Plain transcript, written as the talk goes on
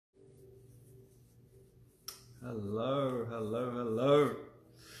Hello, hello, hello.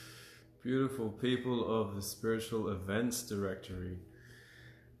 Beautiful people of the Spiritual Events Directory.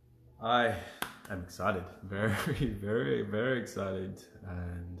 I am excited, very, very excited.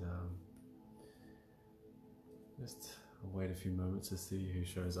 And just wait a few moments to see who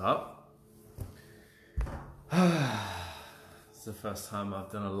shows up. It's the first time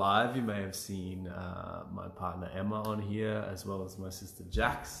I've done a live. You may have seen my partner Emma on here, as well as my sister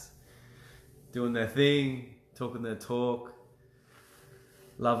Jax, doing their thing, talking their talk,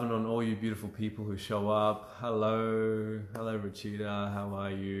 loving on all you beautiful people who show up. Hello Rachita, how are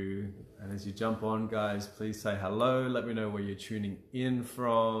you? And as you jump on, guys, please say hello. Let me know where you're tuning in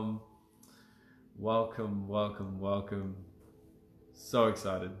from. Welcome, welcome, welcome. So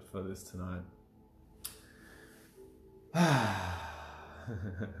excited for this tonight.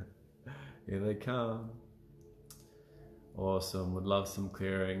 Here they come. Awesome, would love some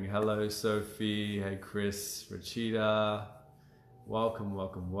clearing. Hello Sophie, hey Chris, Rachita. Welcome,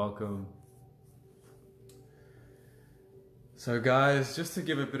 welcome, welcome. So guys, just to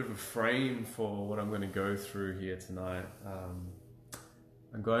give a bit of a frame for what I'm going to go through here tonight,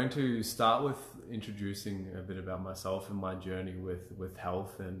 I'm going to start with introducing a bit about myself and my journey with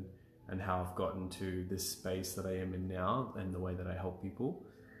health and how I've gotten to this space that I am in now and the way that I help people.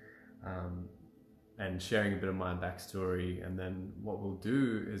 And sharing a bit of my backstory. And then what we'll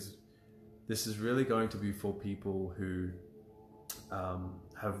do is, this is really going to be for people who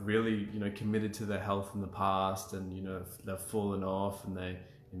have really, committed to their health in the past, and, they've fallen off and they,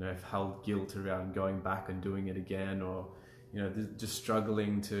 have held guilt around going back and doing it again, or, they're just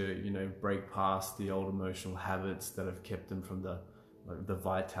struggling to, break past the old emotional habits that have kept them from the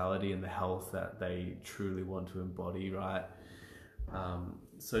vitality and the health that they truly want to embody, right?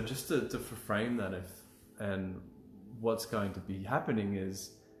 So just to frame that, and what's going to be happening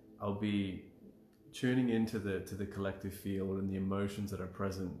is I'll be tuning into the collective field and the emotions that are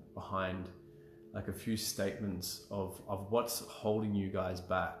present behind like a few statements of what's holding you guys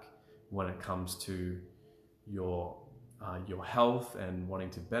back when it comes to your health and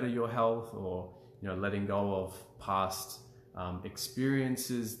wanting to better your health, or letting go of past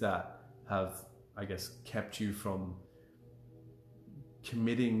experiences that have, I guess, kept you from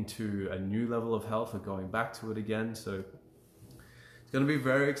committing to a new level of health or going back to it again. So it's going to be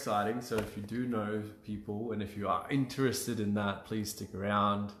very exciting. So if you do know people and if you are interested in that, please stick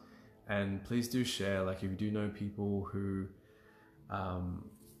around and please do share. Like if you do know people who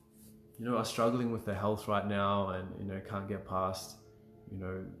are struggling with their health right now and can't get past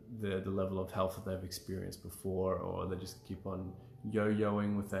the level of health that they've experienced before, or they just keep on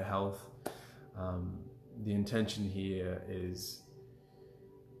yo-yoing with their health, the intention here is,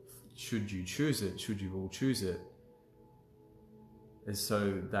 should you choose it, should you all choose it, is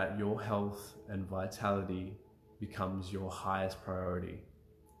so that your health and vitality becomes your highest priority,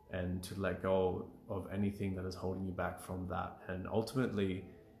 and to let go of anything that is holding you back from that. And ultimately,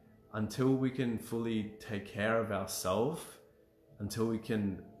 until we can fully take care of ourselves, until we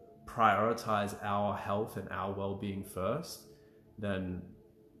can prioritize our health and our well-being first, then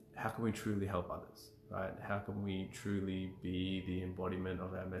how can we truly help others? Right? How can we truly be the embodiment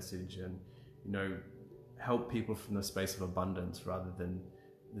of our message and, help people from the space of abundance rather than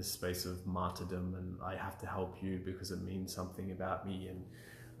this space of martyrdom and I have to help you because it means something about me, and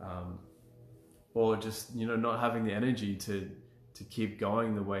or just not having the energy to keep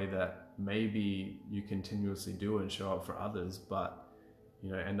going the way that maybe you continuously do and show up for others, but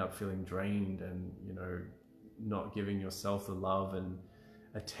end up feeling drained and not giving yourself the love and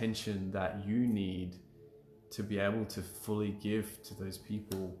attention that you need to be able to fully give to those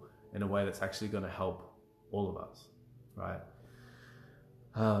people in a way that's actually going to help all of us, right?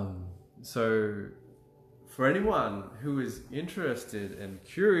 So for anyone who is interested and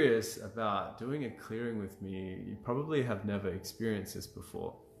curious about doing a clearing with me, you probably have never experienced this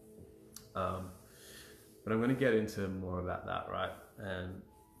before, but I'm going to get into more about that, right?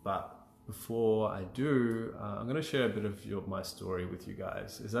 But before I do, I'm going to share a bit of my story with you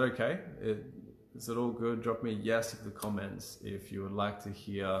guys. Is that okay? Is it all good? Drop me a yes in the comments if you would like to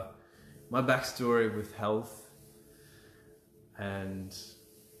hear my backstory with health, and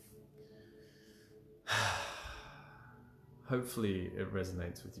hopefully it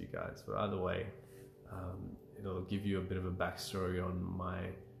resonates with you guys. But either way, it'll give you a bit of a backstory on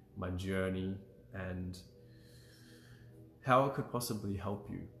my journey and how it could possibly help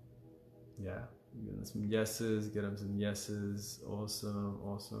you. Yeah, get them some yeses, get them some yeses. Awesome,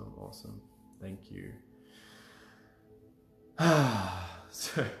 awesome, awesome. Thank you.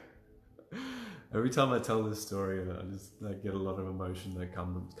 So every time I tell this story, I just get a lot of emotion that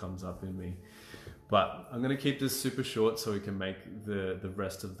comes up in me. But I'm going to keep this super short so we can make the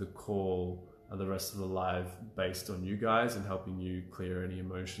rest of the call, the rest of the live based on you guys and helping you clear any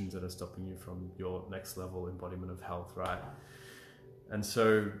emotions that are stopping you from your next level embodiment of health, right? And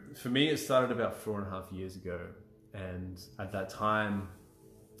so for me, it started about 4.5 years ago. And at that time,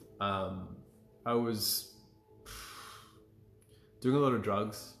 I was doing a lot of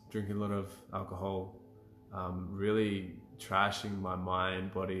drugs, drinking a lot of alcohol, really trashing my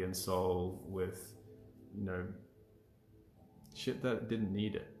mind, body, and soul with, you know, shit that didn't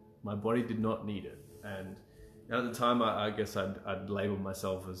need it. My body did not need it. And at the time, I guess I'd label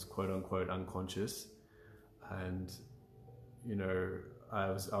myself as quote unquote unconscious. And, you know, I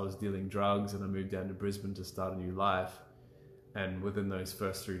was dealing drugs, and I moved down to Brisbane to start a new life. And within those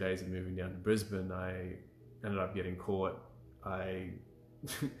first 3 days of moving down to Brisbane, I ended up getting caught. I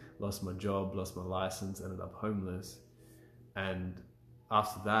lost my job, lost my license, ended up homeless. And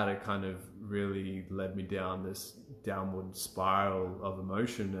after that, it kind of really led me down this downward spiral of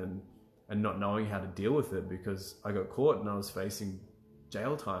emotion and not knowing how to deal with it, because I got caught and I was facing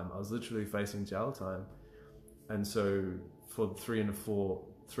jail time. I was literally facing jail time. And so for 3 to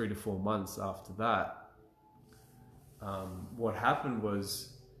 4 months after that, what happened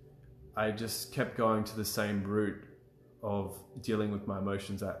was I just kept going to the same route of dealing with my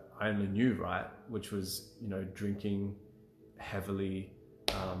emotions that I only knew, right? Which was, you know, drinking heavily,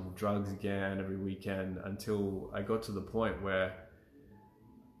 drugs again every weekend, until I got to the point where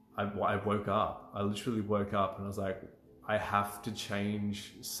I woke up. I literally woke up and I was like, I have to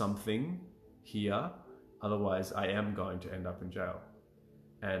change something here, otherwise I am going to end up in jail.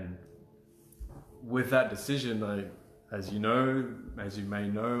 And with that decision, as you may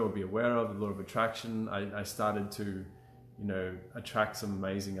know or be aware of, the law of attraction, I started to, you know, attract some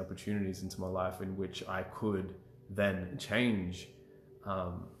amazing opportunities into my life in which I could then change.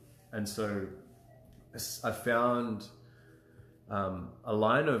 And so I found a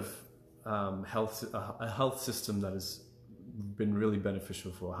line of a health system that has been really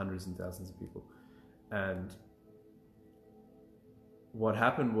beneficial for hundreds and thousands of people. And what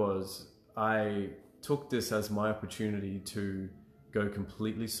happened was I took this as my opportunity to go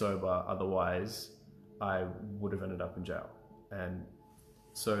completely sober, otherwise I would have ended up in jail. And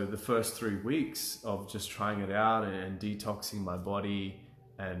so the first 3 weeks of just trying it out and detoxing my body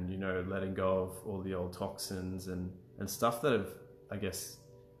and, you know, letting go of all the old toxins and stuff that have, I guess,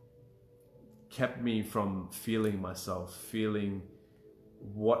 kept me from feeling myself, feeling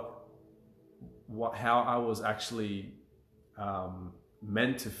how I was actually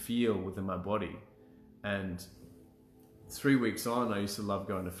meant to feel within my body. And 3 weeks on, I used to love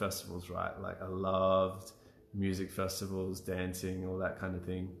going to festivals, right? Like I loved music festivals, dancing, all that kind of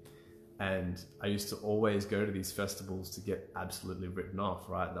thing. And I used to always go to these festivals to get absolutely written off,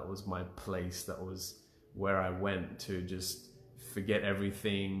 right? That was my place. That was where I went to just forget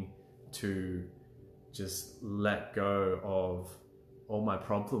everything, to just let go of all my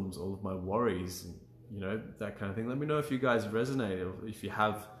problems, all of my worries, you know, that kind of thing. Let me know if you guys resonate, or if you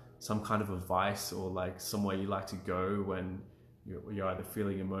have some kind of advice or like somewhere you like to go when you're either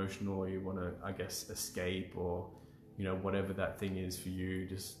feeling emotional or you want to, I guess, escape, or, you know, whatever that thing is for you.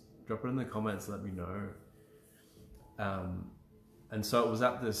 Just drop it in the comments, let me know. And so it was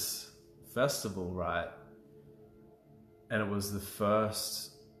at this festival, right? And it was the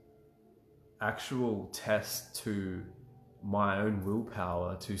first actual test to my own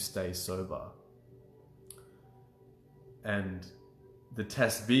willpower to stay sober. And the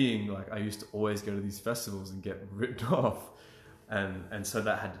test being, like, I used to always go to these festivals and get ripped off. And so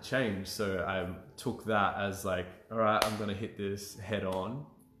that had to change. So I took that as like, all right, I'm going to hit this head on.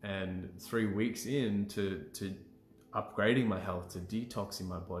 And 3 weeks in to upgrading my health, to detoxing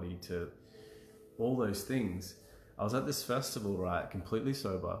my body, to all those things, I was at this festival, right, completely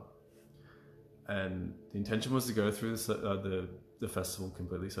sober. And the intention was to go through the festival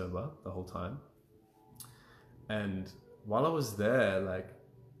completely sober the whole time. And while I was there, like,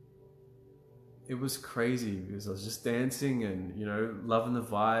 it was crazy because I was just dancing and, you know, loving the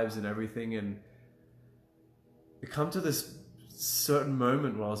vibes and everything. And it come to this certain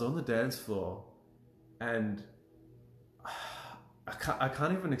moment where I was on the dance floor, and I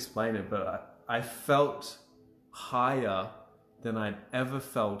can't even explain it, but I felt higher than I'd ever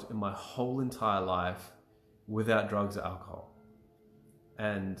felt in my whole entire life without drugs or alcohol.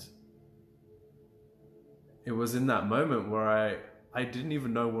 And it was in that moment where I didn't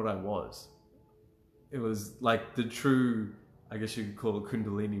even know what I was. It was like the true, I guess you could call it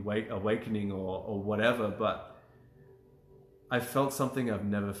Kundalini awakening or whatever, but I felt something I've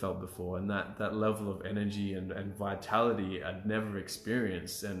never felt before, and that level of energy and vitality I'd never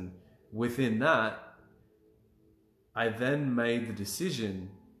experienced. And within that, I then made the decision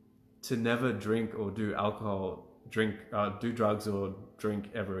to never drink or do do drugs or drink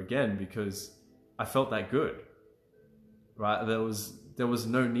ever again, because I felt that good, right? There was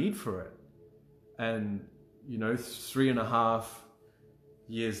no need for it. And, you know, 3.5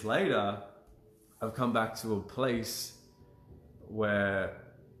 years later, I've come back to a place where,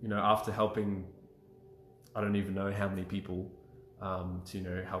 you know, after helping, I don't even know how many people, to, you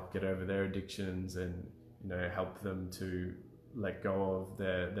know, help get over their addictions and, you know, help them to let go of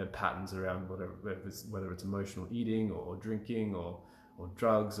their patterns around whether it's emotional eating or drinking or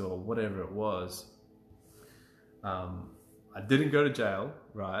drugs or whatever it was. I didn't go to jail,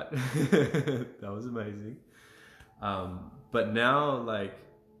 right? That was amazing. But now, like,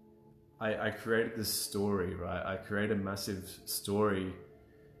 I created this story, right? I created a massive story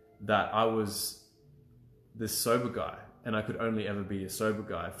that I was this sober guy, and I could only ever be a sober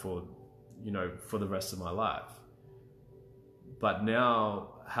guy for, you know, for the rest of my life. But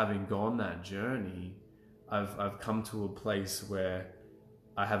now, having gone that journey, I've come to a place where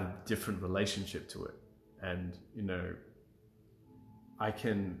I have a different relationship to it. And, you know, I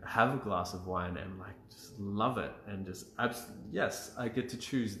can have a glass of wine and like just love it and just yes, I get to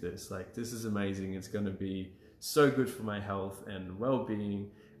choose this. Like, this is amazing. It's going to be so good for my health and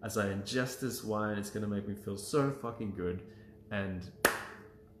well-being. As I ingest this wine, it's going to make me feel so fucking good, and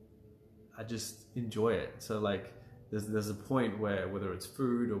I just enjoy it. So like, there's a point where, whether it's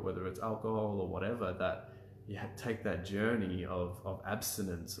food or whether it's alcohol or whatever, that you take that journey of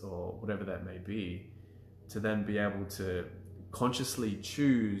abstinence or whatever that may be, to then be able to consciously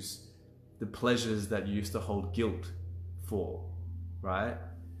choose the pleasures that you used to hold guilt for, right?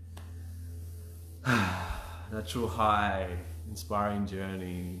 Natural high, inspiring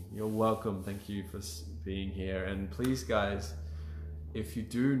journey. You're welcome. Thank you for being here. And please, guys, if you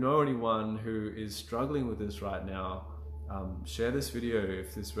do know anyone who is struggling with this right now, share this video.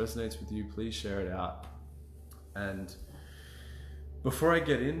 If this resonates with you, please share it out. And before I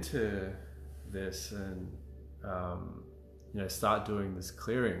get into this and you know, start doing this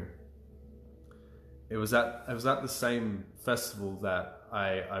clearing, it was at the same festival that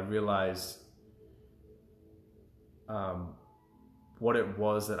I realized what it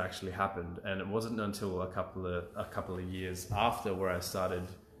was that actually happened. And it wasn't until a couple of years after where I started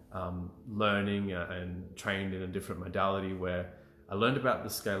learning and trained in a different modality, where I learned about the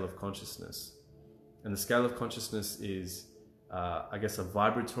scale of consciousness. And the scale of consciousness is, I guess, a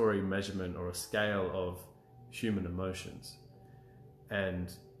vibratory measurement or a scale of human emotions.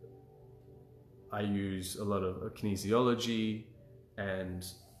 And I use a lot of kinesiology and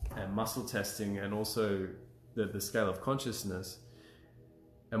muscle testing, and also the scale of consciousness.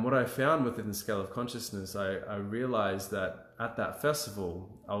 And what I found within the scale of consciousness, I realized that at that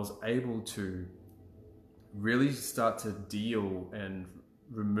festival, I was able to really start to deal and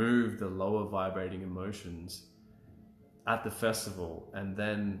remove the lower vibrating emotions at the festival, and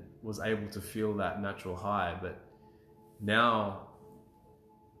then was able to feel that natural high. But now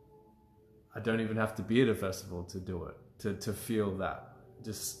I don't even have to be at a festival to do it, to feel that.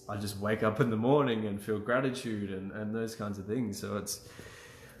 I just wake up in the morning and feel gratitude and those kinds of things. So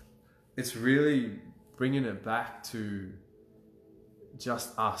it's really bringing it back to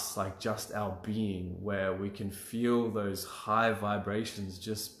just us, like just our being, where we can feel those high vibrations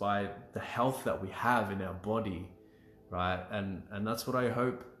just by the health that we have in our body, right? And that's what I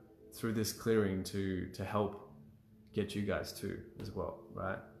hope through this clearing to help get you guys to as well,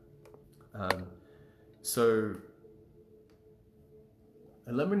 right? So,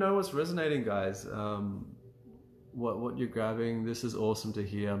 and let me know what's resonating, guys. What you're grabbing. This is awesome to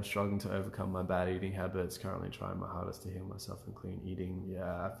hear. I'm struggling to overcome my bad eating habits. Currently trying my hardest to heal myself and clean eating.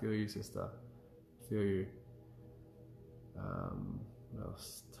 Yeah, I feel you, sister. I feel you. What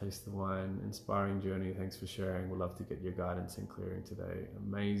else? Taste the wine. Inspiring journey. Thanks for sharing. We'd love to get your guidance in clearing today.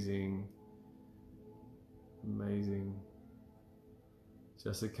 Amazing. Amazing.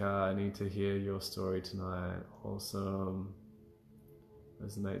 Jessica, I need to hear your story tonight. Awesome.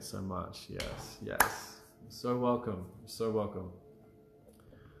 Resonates so much. Yes, yes. So welcome. So welcome.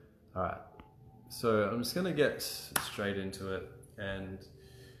 All right. So I'm just going to get straight into it. And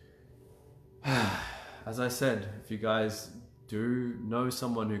as I said, if you guys do know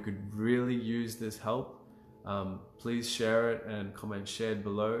someone who could really use this help, please share it and comment shared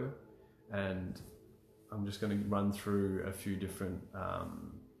below. And I'm just going to run through a few different,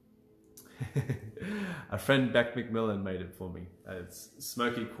 a friend, Beck McMillan, made it for me. It's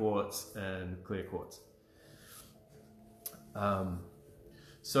smoky quartz and clear quartz.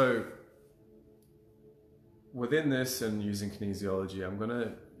 So within this and using kinesiology, I'm going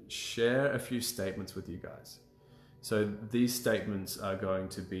to share a few statements with you guys. So these statements are going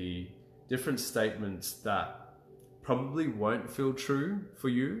to be different statements that probably won't feel true for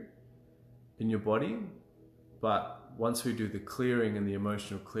you in your body, but once we do the clearing and the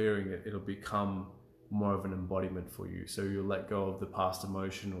emotional clearing, it'll become more of an embodiment for you. So you'll let go of the past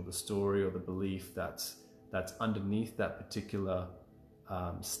emotion or the story or the belief that's underneath that particular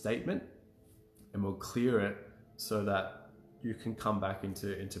statement, and we'll clear it so that you can come back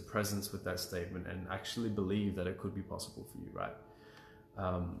into presence with that statement and actually believe that it could be possible for you, right?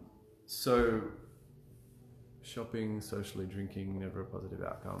 So shopping, socially drinking, never a positive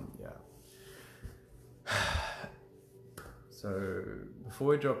outcome. Yeah. So before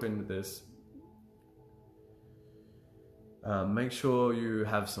we drop into this, make sure you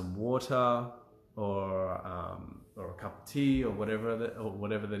have some water or a cup of tea or whatever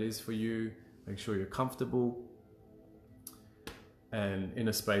that is for you. Make sure you're comfortable and in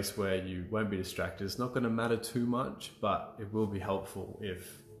a space where you won't be distracted. It's not going to matter too much, but it will be helpful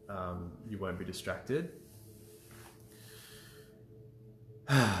if you won't be distracted.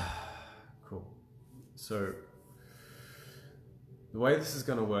 Cool. So the way this is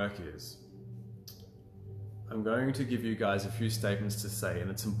going to work is I'm going to give you guys a few statements to say, and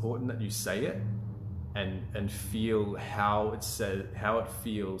it's important that you say it and feel how it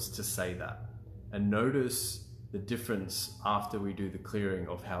feels to say that, and notice the difference after we do the clearing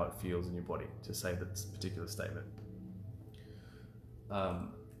of how it feels in your body to say that particular statement.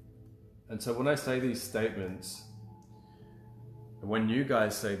 And so when I say these statements, and when you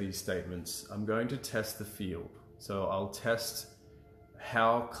guys say these statements, I'm going to test the field. So I'll test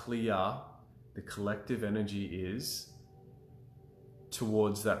how clear the collective energy is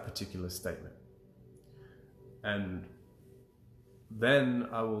towards that particular statement. And then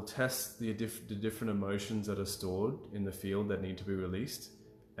I will test the different emotions that are stored in the field that need to be released,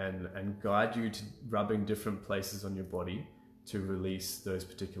 and guide you to rubbing different places on your body to release those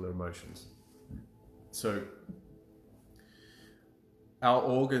particular emotions. So our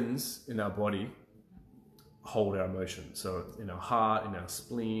organs in our body hold our emotions. So in our heart, in our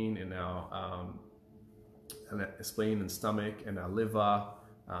spleen, in our spleen and stomach, and our liver,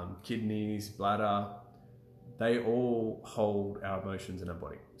 kidneys, bladder, they all hold our emotions in our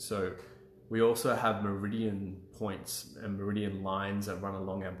body. So we also have meridian points and meridian lines that run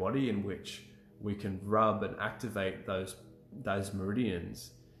along our body in which we can rub and activate those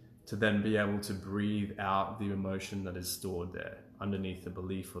meridians to then be able to breathe out the emotion that is stored there underneath the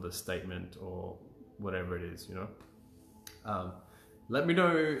belief or the statement or whatever it is, you know. Let me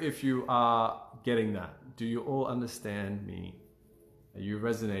know if you are getting that. Do you all understand me? Are you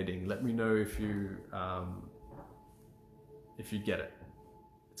resonating? Let me know if you get it.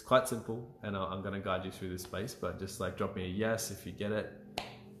 It's quite simple, and I'm going to guide you through this space, but just like drop me a yes if you get it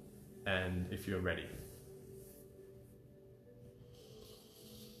and if you're ready.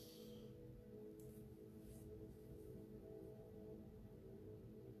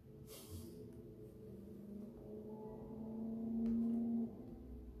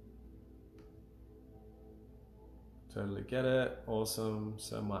 Totally get it. Awesome.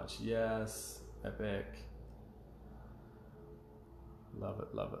 So much. Yes. Epic. Love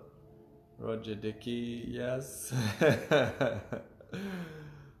it. Love it. Roger Dickey. Yes.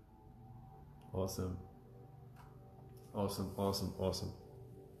 Awesome. Awesome. Awesome. Awesome.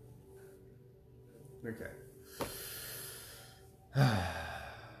 Okay.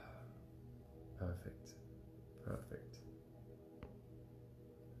 Perfect. Perfect.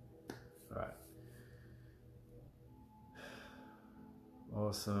 All right.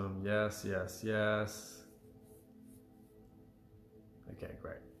 Awesome. Yes, yes, yes. Okay,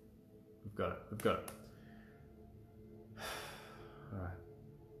 great. We've got it. We've got it. All right.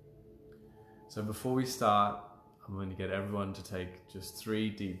 So before we start, I'm going to get everyone to take just 3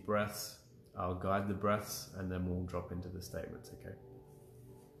 deep breaths. I'll guide the breaths and then we'll drop into the statements, okay?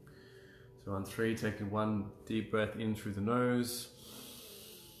 So on 3, taking 1 deep breath in through the nose.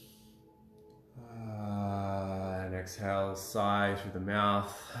 And exhale, sigh through the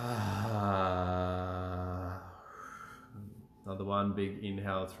mouth. Another 1, big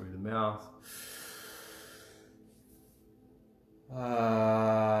inhale through the mouth.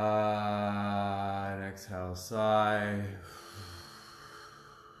 And exhale, sigh.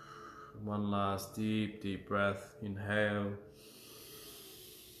 1 last deep breath. Inhale.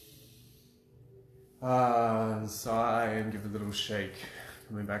 And sigh and give a little shake.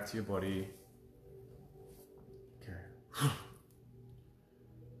 Coming back to your body.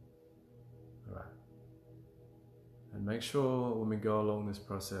 Alright. And make sure when we go along this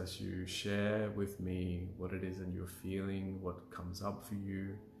process, you share with me what it is that you're feeling, what comes up for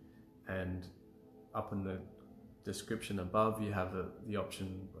you. And up in the description above, you have the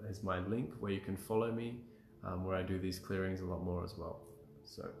option is my link where you can follow me, where I do these clearings a lot more as well.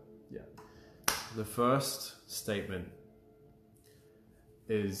 So yeah, the first statement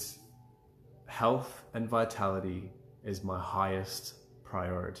is health and vitality is my highest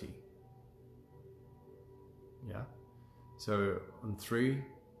priority. Yeah. So on 3,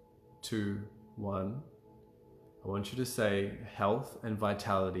 2, 1, I want you to say health and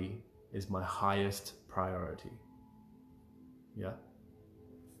vitality is my highest priority. Yeah.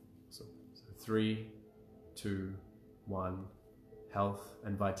 So 3, 2, 1, health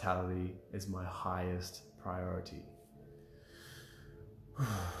and vitality is my highest priority.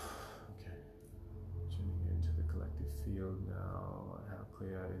 Okay. Tuning into the collective field now. How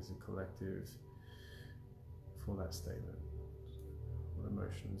clear is the collective for that statement? What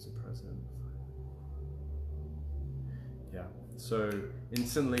emotions are present? Yeah, so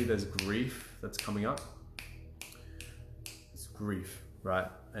instantly there's grief that's coming up. It's grief,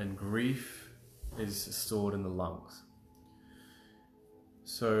 right? And grief is stored in the lungs.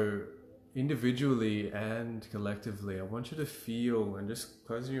 So individually and collectively, I want you to feel, and just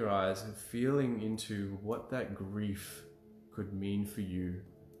closing your eyes and feeling into what that grief could mean for you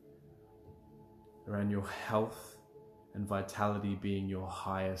around your health and vitality being your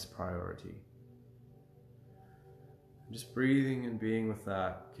highest priority. Just breathing and being with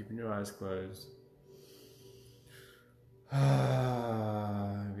that, keeping your eyes closed.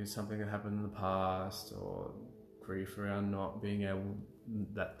 Maybe it's something that happened in the past, or grief around not being able,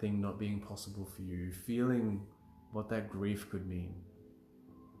 that thing not being possible for you. Feeling what that grief could mean.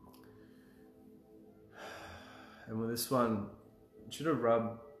 And with this one, you should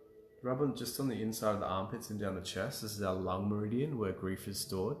rub on just on the inside of the armpits and down the chest. This is our lung meridian where grief is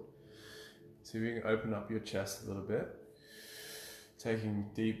stored. So you can open up your chest a little bit. Taking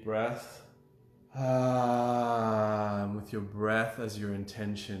deep breath. And with your breath as your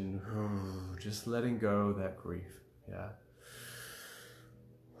intention, just letting go of that grief. Yeah.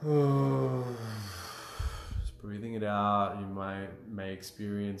 Just breathing it out. You may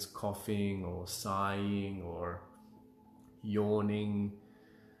experience coughing or sighing or yawning.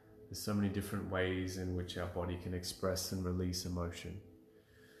 There's so many different ways in which our body can express and release emotion.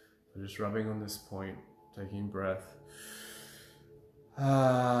 So just rubbing on this point, taking breath.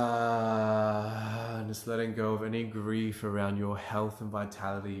 Just letting go of any grief around your health and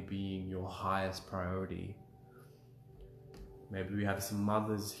vitality being your highest priority. Maybe we have some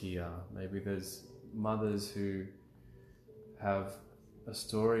mothers here. Maybe there's mothers who have a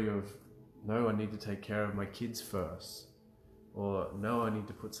story of, no, I need to take care of my kids first. Or, no, I need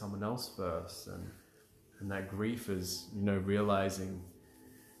to put someone else first. And that grief is, realizing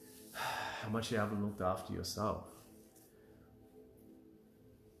how much you haven't looked after yourself.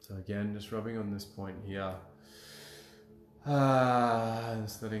 So again, just rubbing on this point here.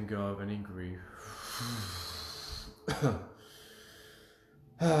 Just letting go of any grief.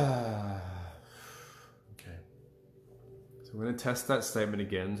 Okay. So we're going to test that statement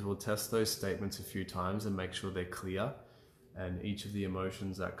again. So we'll test those statements a few times and make sure they're clear. And each of the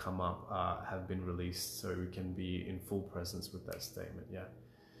emotions that come up have been released, so we can be in full presence with that statement. Yeah.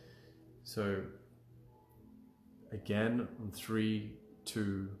 So again, on 3,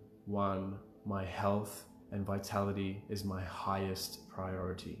 2, 1, my health and vitality is my highest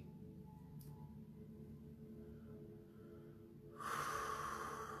priority. Okay.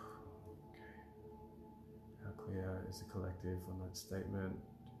 How clear is the collective on that statement?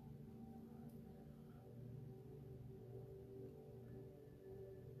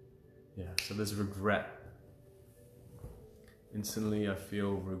 Yeah, so there's regret. Instantly I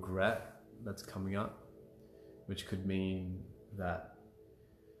feel regret that's coming up, which could mean that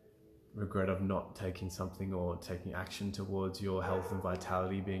regret of not taking something or taking action towards your health and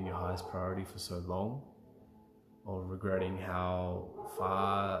vitality being your highest priority for so long, or regretting how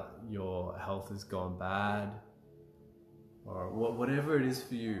far your health has gone bad, or whatever it is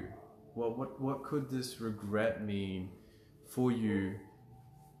for you. What could this regret mean for you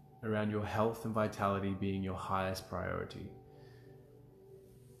around your health and vitality being your highest priority?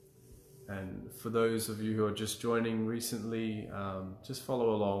 And for those of you who are just joining recently, just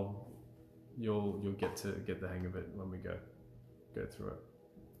follow along. You'll get the hang of it when we go through it.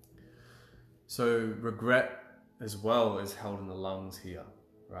 So regret as well is held in the lungs here,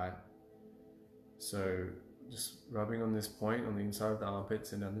 right? So just rubbing on this point on the inside of the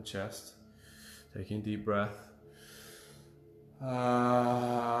armpits and down the chest, taking a deep breath.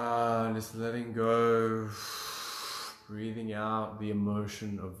 Just letting go, breathing out the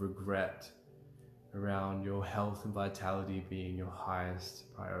emotion of regret around your health and vitality being your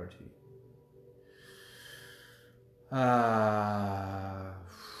highest priority. And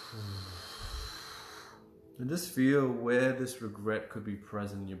just feel where this regret could be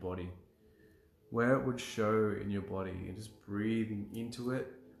present in your body, where it would show in your body, and just breathing into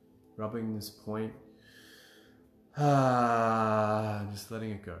it, rubbing this point, just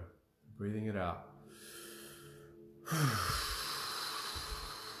letting it go, breathing it out.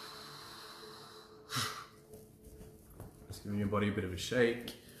 Just giving your body a bit of a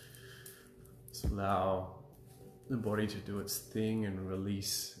shake. Just allow the body to do its thing and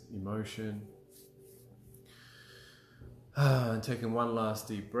release emotion. And taking one last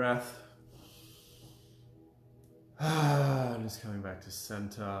deep breath. And just coming back to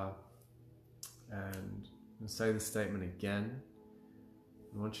center. And say the statement again.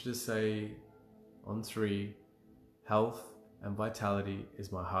 I want you to say on 3, health and vitality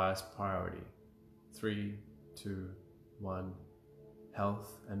is my highest priority. 3, 2, 1.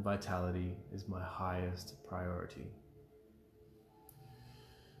 Health and vitality is my highest priority.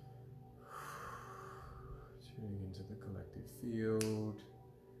 Tuning into the collective field.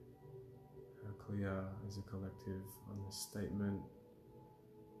 How clear is the collective on this statement?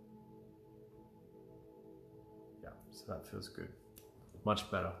 Yeah, so that feels good.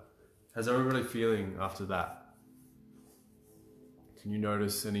 Much better. How's everybody feeling after that? Can you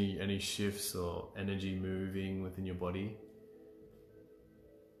notice any shifts or energy moving within your body?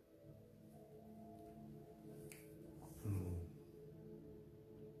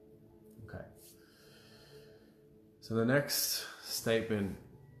 Okay. So the next statement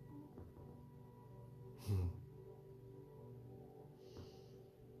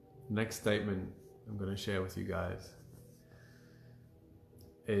I'm going to share with you guys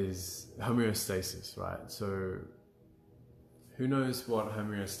is homeostasis, right? So who knows what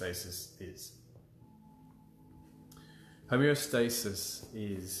homeostasis is? Homeostasis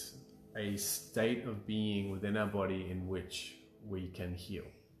is a state of being within our body in which we can heal.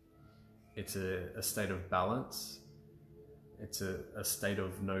 It's a state of balance. It's a state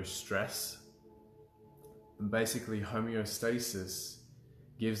of no stress. And basically homeostasis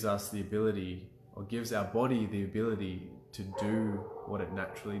gives us the ability, or gives our body the ability to do what it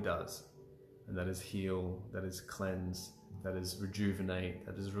naturally does. And that is heal, that is cleanse, that is rejuvenate,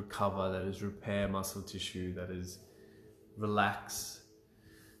 that is recover, that is repair muscle tissue, that is relax.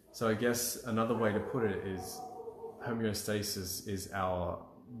 So I guess another way to put it is homeostasis is our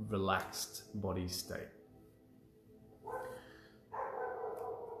relaxed body state.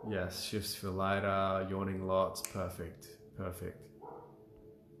 Yes, shifts feel lighter, yawning lots, perfect, perfect.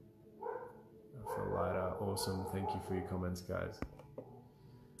 I feel lighter, awesome, thank you for your comments, guys.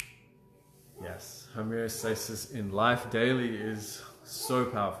 Yes, homeostasis in life daily is so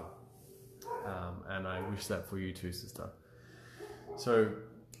powerful. And I wish that for you too, sister. So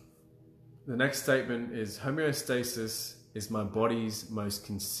the next statement is homeostasis is my body's most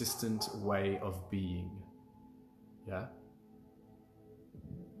consistent way of being. Yeah?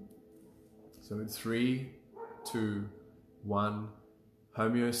 So in 3, 2, 1,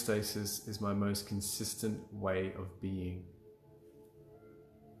 homeostasis is my most consistent way of being.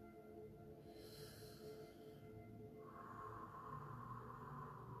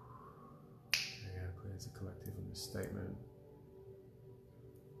 Okay, how clear is the collective on this statement?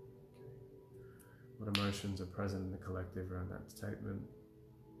 What emotions are present in the collective around that statement?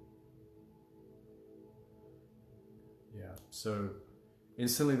 Yeah, so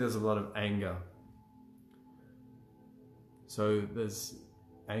instantly there's a lot of anger. So there's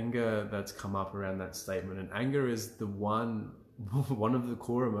anger that's come up around that statement, and anger is the one of the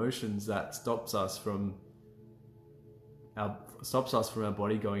core emotions that stops us from our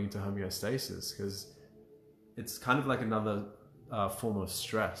body going into homeostasis, because it's kind of like another form of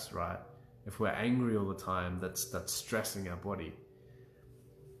stress, right? If we're angry all the time, that's stressing our body.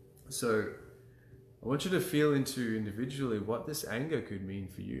 So I want you to feel into individually what this anger could mean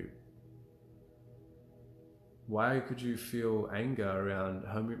for you. Why could you feel anger around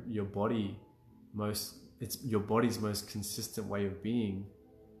your body's most consistent way of being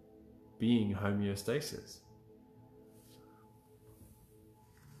homeostasis?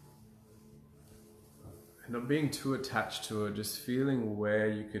 And not being too attached to it, just feeling where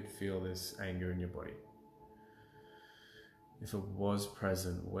you could feel this anger in your body. If it was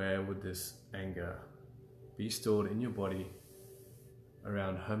present, where would this anger be stored in your body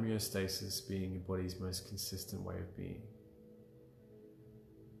around homeostasis being your body's most consistent way of being?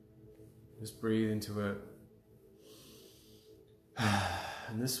 Just breathe into it.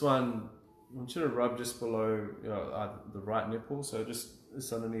 And this one, I want you to rub just below the right nipple, so just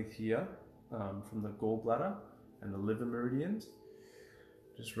this underneath here, from the gallbladder and the liver meridians.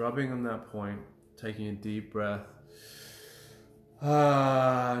 Just rubbing on that point, taking a deep breath.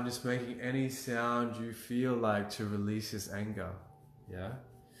 Just making any sound you feel like to release this anger. Yeah.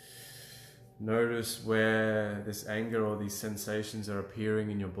 Notice where this anger or these sensations are appearing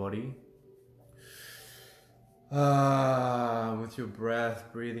in your body. With your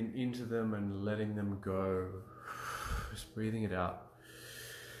breath, breathing into them and letting them go. Just breathing it out.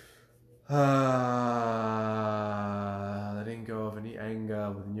 Letting go of any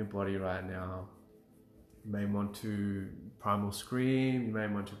anger within your body right now. You may want to primal scream, you may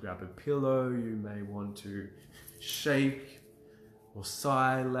want to grab a pillow, you may want to shake or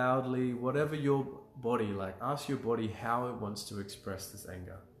sigh loudly, whatever your body, like ask your body how it wants to express this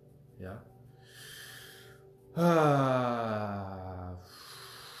anger. Yeah.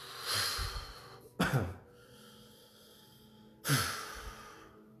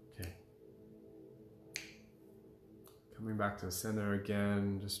 Okay. Coming back to the center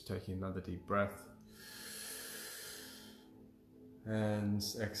again, just taking another deep breath. And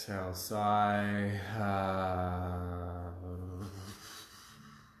exhale, sigh.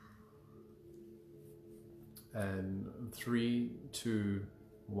 And 3, 2,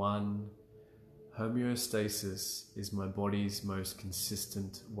 1. Homeostasis is my body's most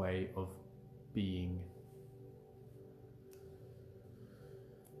consistent way of being.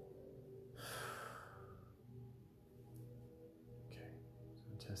 Okay, so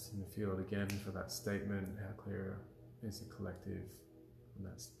I'm testing the field again for that statement. How clear is the collective on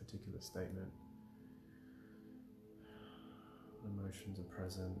that particular statement? Emotions are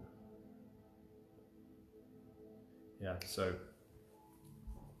present. Yeah, so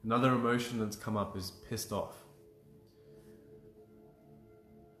another emotion that's come up is pissed off.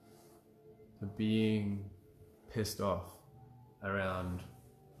 So being pissed off around,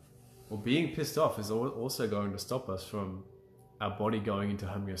 well, being pissed off is also going to stop us from our body going into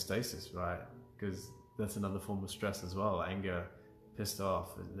homeostasis, right? Because that's another form of stress as well. Anger, pissed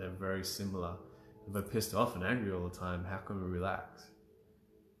off, they're very similar. If we're pissed off and angry all the time, how can we relax?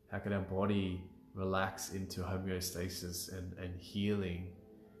 How can our body relax into homeostasis and healing,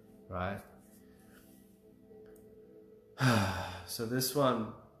 right? So this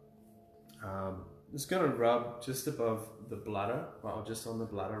one, I'm just going to rub just above the bladder, or just on the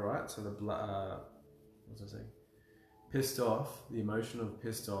bladder, right? So the what was I saying? Pissed off, the emotion of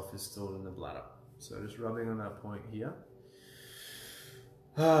pissed off is stored in the bladder. So just rubbing on that point here.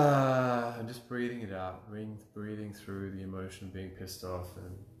 And just breathing it out, breathing through the emotion of being pissed off.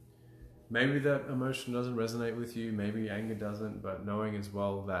 And maybe that emotion doesn't resonate with you, maybe anger doesn't, but knowing as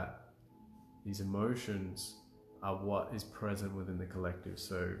well that these emotions are what is present within the collective.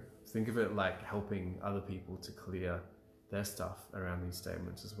 So think of it like helping other people to clear their stuff around these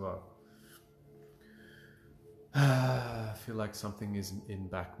statements as well. I feel like something is in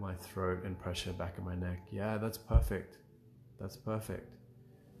back my throat and pressure back of my neck. Yeah, that's perfect. That's perfect.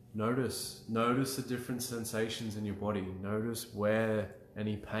 Notice the different sensations in your body. Notice where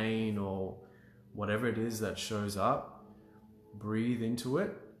any pain or whatever it is that shows up. Breathe into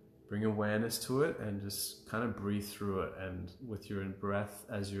it, bring awareness to it, and just kind of breathe through it. And with your breath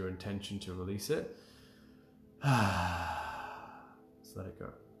as your intention to release it, just let it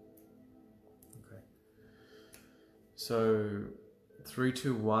go. Okay. So 3,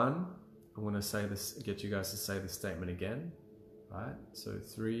 2, 1. I'm going to say this, get you guys to say the statement again. Right? So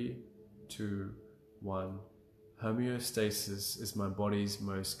 3, 2, 1. Homeostasis is my body's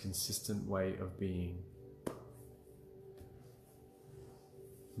most consistent way of being.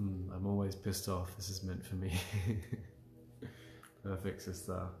 I'm always pissed off. This is meant for me. Perfect,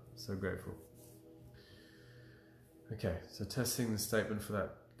 sister. So grateful. Okay, so testing the statement for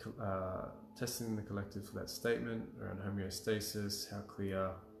that, testing the collective for that statement around homeostasis. How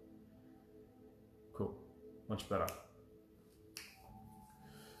clear? Cool. Much better.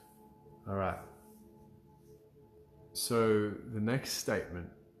 All right. So the next statement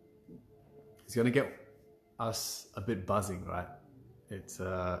is going to get us a bit buzzing, right? It's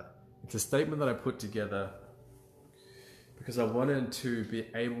a statement that I put together because I wanted to be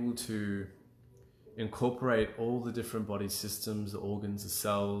able to incorporate all the different body systems, the organs, the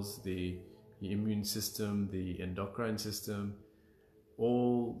cells, the immune system, the endocrine system,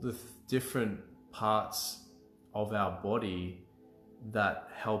 all the different parts of our body that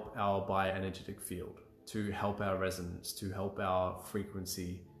help our bioenergetic field, to help our resonance, to help our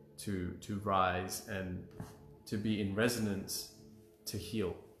frequency to rise and to be in resonance, to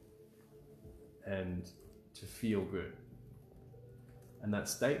heal and to feel good. And that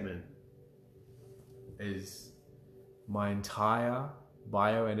statement is, my entire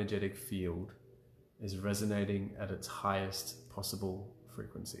bioenergetic field is resonating at its highest possible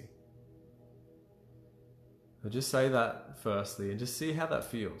frequency. So just say that firstly and just see how that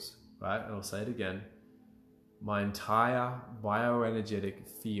feels, right? And I'll say it again. My entire bioenergetic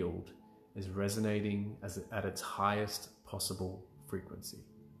field is resonating at its highest possible frequency.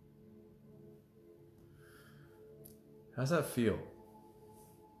 How's that feel?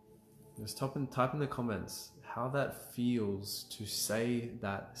 Just type in the comments how that feels to say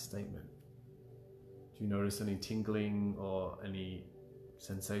that statement. Do you notice any tingling or any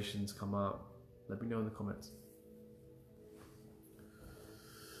sensations come up? Let me know in the comments.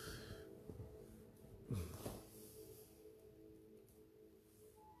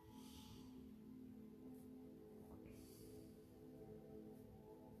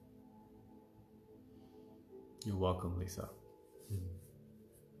 You're welcome, Lisa.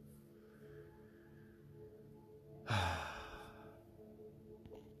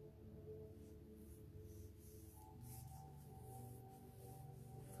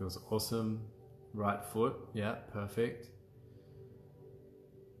 Feels awesome. Right foot, yeah, perfect.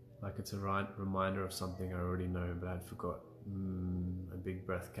 Like it's a reminder of something I already know, but I'd forgot. A big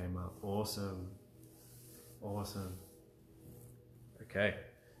breath came up. Awesome. Awesome. Okay,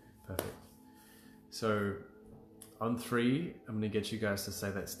 perfect. So on 3, I'm going to get you guys to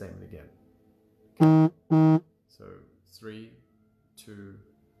say that statement again. Okay. So 3, 2,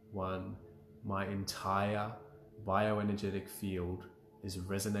 1. My entire bioenergetic field is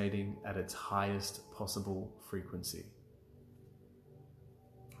resonating at its highest possible frequency.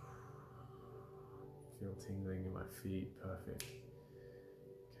 Feel tingling in my feet. Perfect.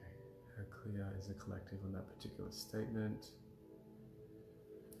 Okay. How clear is the collective on that particular statement?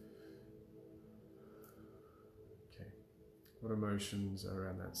 Okay. What emotions are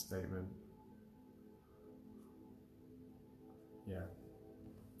around that statement? Yeah.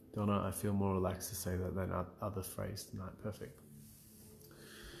 Donna, I feel more relaxed to say that than other phrase tonight. Perfect.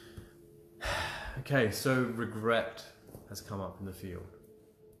 Okay, so regret has come up in the field.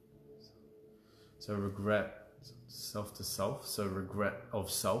 So regret, self to self, so regret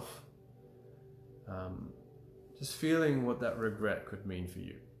of self. Just feeling what that regret could mean for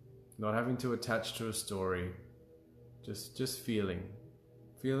you. Not having to attach to a story, just feeling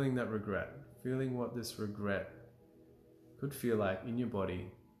that regret. Feeling what this regret could feel like in your body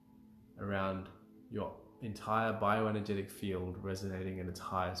around your entire bioenergetic field resonating at its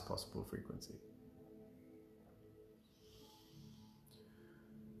highest possible frequency.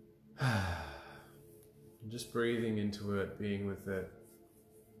 Just breathing into it, being with it,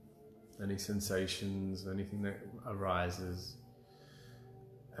 any sensations, anything that arises.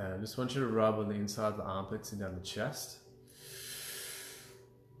 And just want you to rub on the inside of the armpits and down the chest.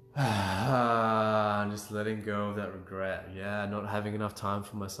 Just letting go of that regret. Yeah, not having enough time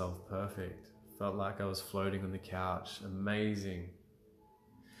for myself. Perfect. Felt like I was floating on the couch. Amazing.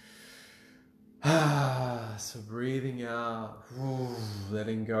 So breathing out,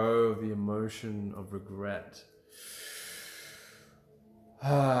 letting go of the emotion of regret.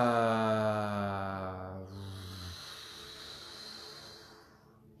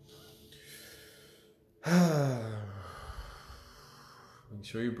 Make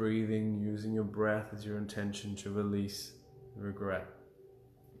sure you're breathing, using your breath as your intention to release the regret.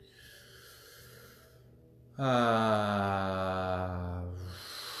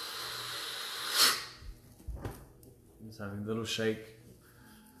 Just having a little shake.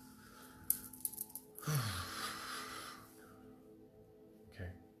 Okay.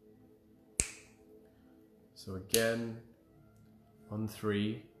 So again, on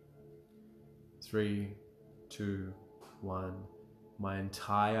 3, 3, 2, 1. My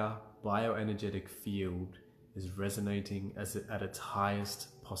entire bioenergetic field is resonating at its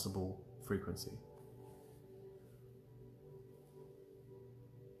highest possible frequency.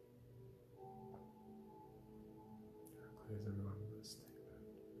 Clears everyone with this statement.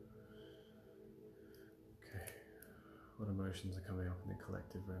 Okay. What emotions are coming up in the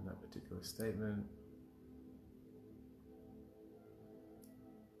collective around that particular statement?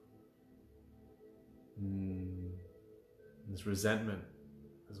 There's resentment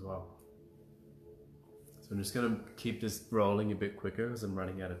as well. So I'm just going to keep this rolling a bit quicker because I'm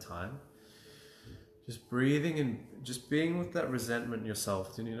running out of time. Just breathing and just being with that resentment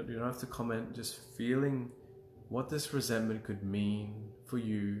yourself. You don't have to comment, just feeling what this resentment could mean for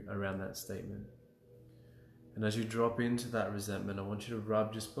you around that statement. And as you drop into that resentment, I want you to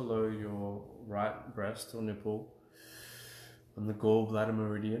rub just below your right breast or nipple on the gallbladder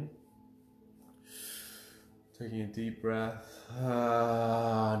meridian. Taking a deep breath,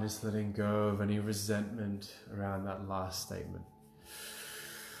 and just letting go of any resentment around that last statement.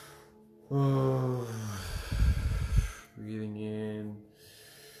 Breathing in,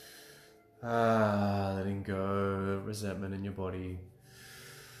 letting letting go of resentment in your body.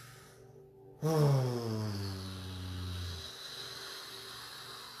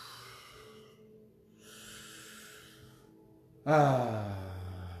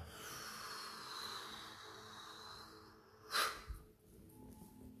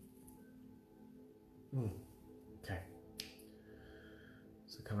 Okay.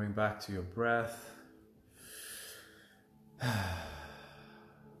 So coming back to your breath.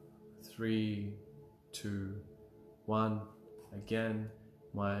 3, 2, 1. Again,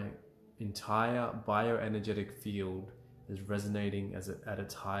 my entire bioenergetic field is resonating at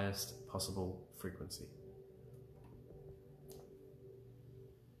its highest possible frequency. Okay,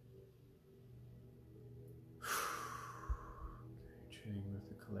 tuning with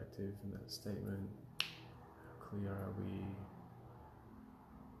the collective in that statement. How clear are we?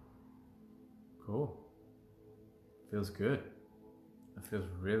 Cool. Feels good. That feels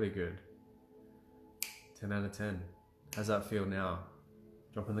really good. 10 out of 10. How's that feel now?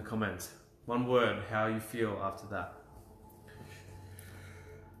 Drop in the comments. One word, how you feel after that.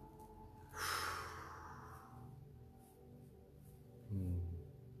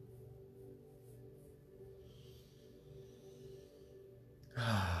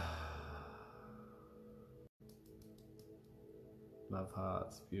 Love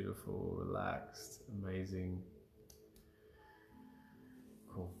hearts, beautiful, relaxed, amazing.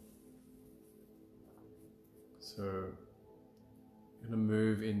 Cool. So, I'm going to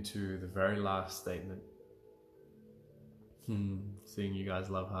move into the very last statement. Seeing you guys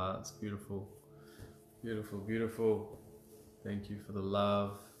love hearts, beautiful, beautiful, beautiful. Thank you for the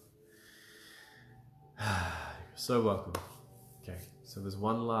love. You're so welcome. Okay, so there's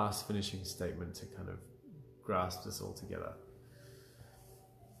one last finishing statement to kind of grasp this all together.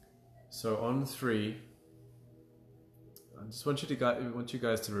 So on 3, I just want you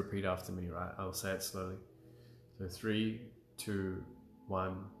guys to repeat after me, right? I'll say it slowly. So 3, 2,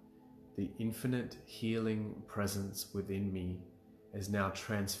 1. The infinite healing presence within me is now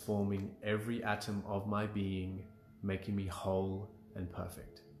transforming every atom of my being, making me whole and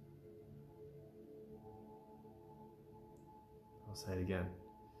perfect. I'll say it again.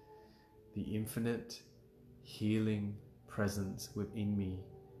 The infinite healing presence within me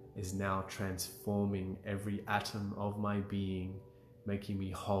is now transforming every atom of my being, making me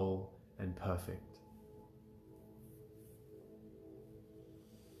whole and perfect.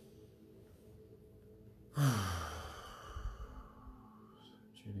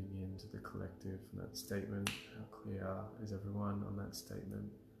 Tuning into the collective in that statement. How clear is everyone on that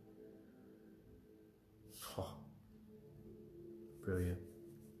statement? Oh, brilliant.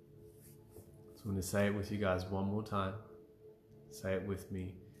 So I'm going to say it with you guys one more time. Say it with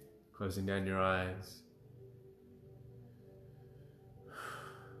me. Closing down your eyes.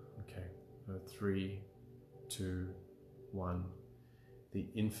 Okay. 3, 2, 1. The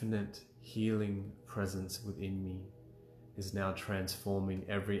infinite healing presence within me is now transforming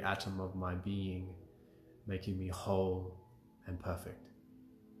every atom of my being, making me whole and perfect.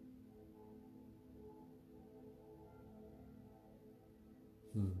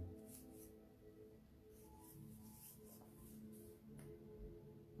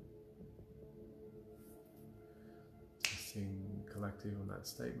 Testing collective on that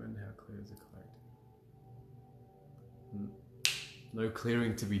statement. How clear is the collective? No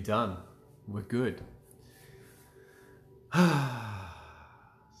clearing to be done. We're good.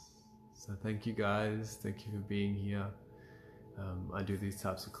 So thank you guys. Thank you for being here. I do these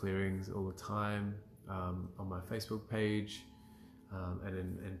types of clearings all the time on my Facebook page and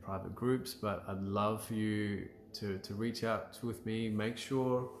in private groups, but I'd love for you to reach out with me. Make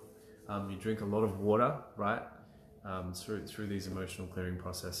sure you drink a lot of water, right? Through these emotional clearing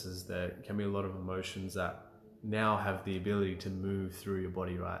processes, there can be a lot of emotions that now have the ability to move through your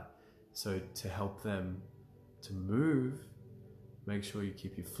body, right? So to help them to move, make sure you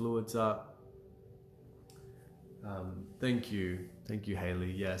keep your fluids up. Thank you,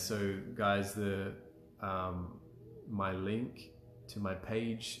 Haley. Yeah, so guys, my link to my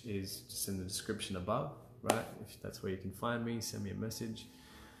page is just in the description above, right? If that's where you can find me, send me a message.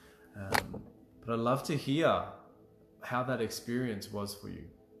 But I'd love to hear how that experience was for you.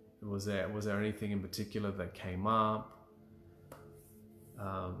 Was there anything in particular that came up?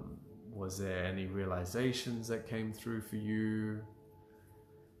 Was there any realizations that came through for you?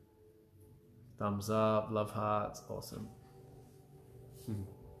 Thumbs up, love hearts, awesome.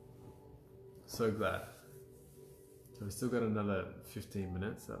 So glad. So we still got another 15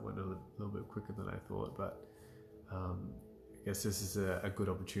 minutes. That went a little bit quicker than I thought, but I guess this is a good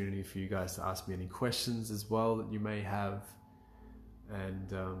opportunity for you guys to ask me any questions as well that you may have.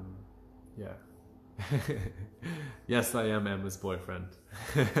 And yeah, Yes, I am Emma's boyfriend.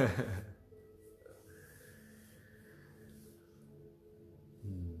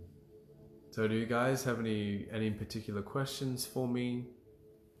 So do you guys have any particular questions for me?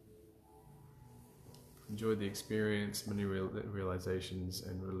 Enjoyed the experience, many realizations,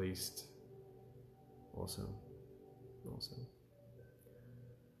 and released. Awesome. Awesome.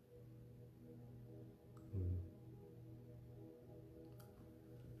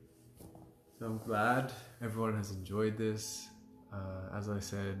 So I'm glad everyone has enjoyed this. As I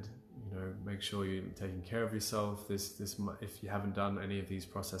said, make sure you're taking care of yourself. This if you haven't done any of these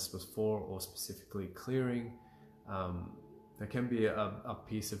processes before, or specifically clearing, there can be a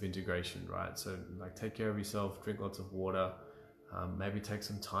piece of integration, right? So like, take care of yourself, drink lots of water, maybe take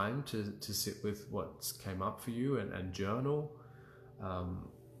some time to sit with what's came up for you and journal.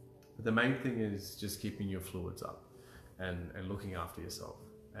 But the main thing is just keeping your fluids up and looking after yourself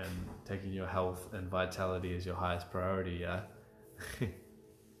and taking your health and vitality as your highest priority, yeah?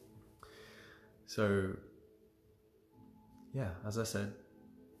 So, yeah, as I said,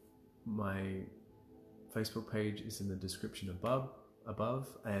 my Facebook page is in the description above,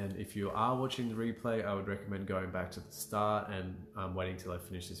 and if you are watching the replay, I would recommend going back to the start and waiting till I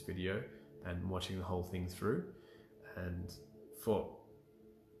finish this video and watching the whole thing through. And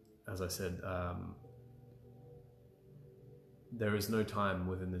as I said, there is no time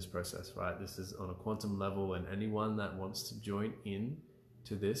within this process, right? This is on a quantum level, and anyone that wants to join in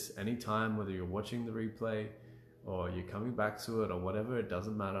to this anytime, whether you're watching the replay or you're coming back to it or whatever, it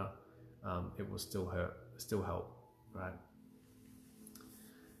doesn't matter. It will still help, right?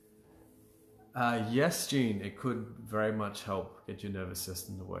 Yes, Jean, it could very much help get your nervous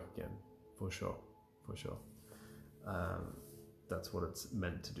system to work again, for sure. That's what it's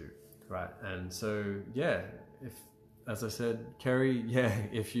meant to do, right? And so, yeah, as I said, Kerry, yeah,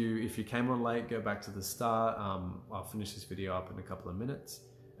 if you came on late, go back to the start. I'll finish this video up in a couple of minutes,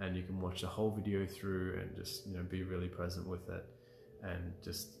 and you can watch the whole video through and just be really present with it and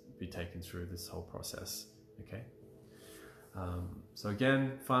just be taken through this whole process. Okay. So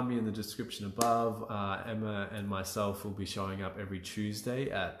again, find me in the description above. Emma and myself will be showing up every Tuesday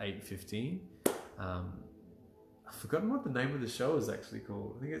at 8:15. I've forgotten what the name of the show is actually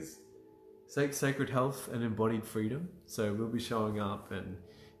called. I think it's Sacred Health and Embodied Freedom. So we'll be showing up and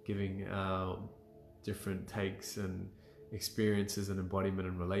giving different takes and experiences and embodiment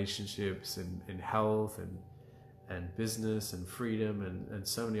and relationships and health and business and freedom and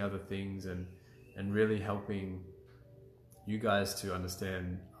so many other things, and really helping you guys to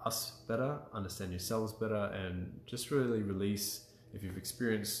understand us better, understand yourselves better, and just really release, if you've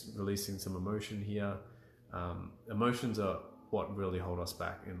experienced releasing some emotion here. Emotions are what really hold us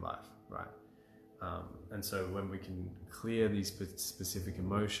back in life, right? And so when we can clear these specific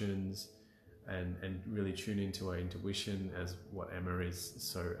emotions and really tune into our intuition, as what Emma is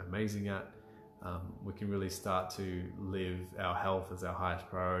so amazing at, we can really start to live our health as our highest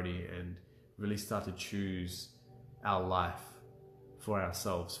priority and really start to choose our life for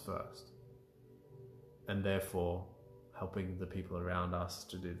ourselves first, and therefore helping the people around us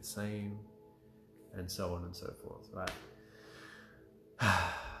to do the same, and so on and so forth, right?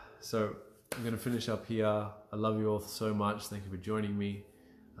 So I'm going to finish up here. I love you all so much. Thank you for joining me.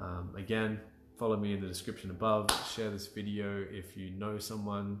 Again, follow me in the description above. Share this video if you know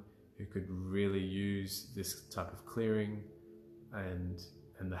someone who could really use this type of clearing and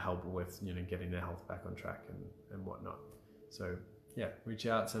the help with getting their health back on track and whatnot. So yeah, reach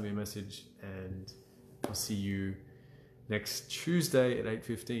out, send me a message, and I'll see you next Tuesday at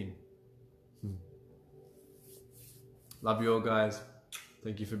 8:15. Love you all, guys.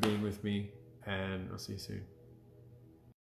 Thank you for being with me, and I'll see you soon.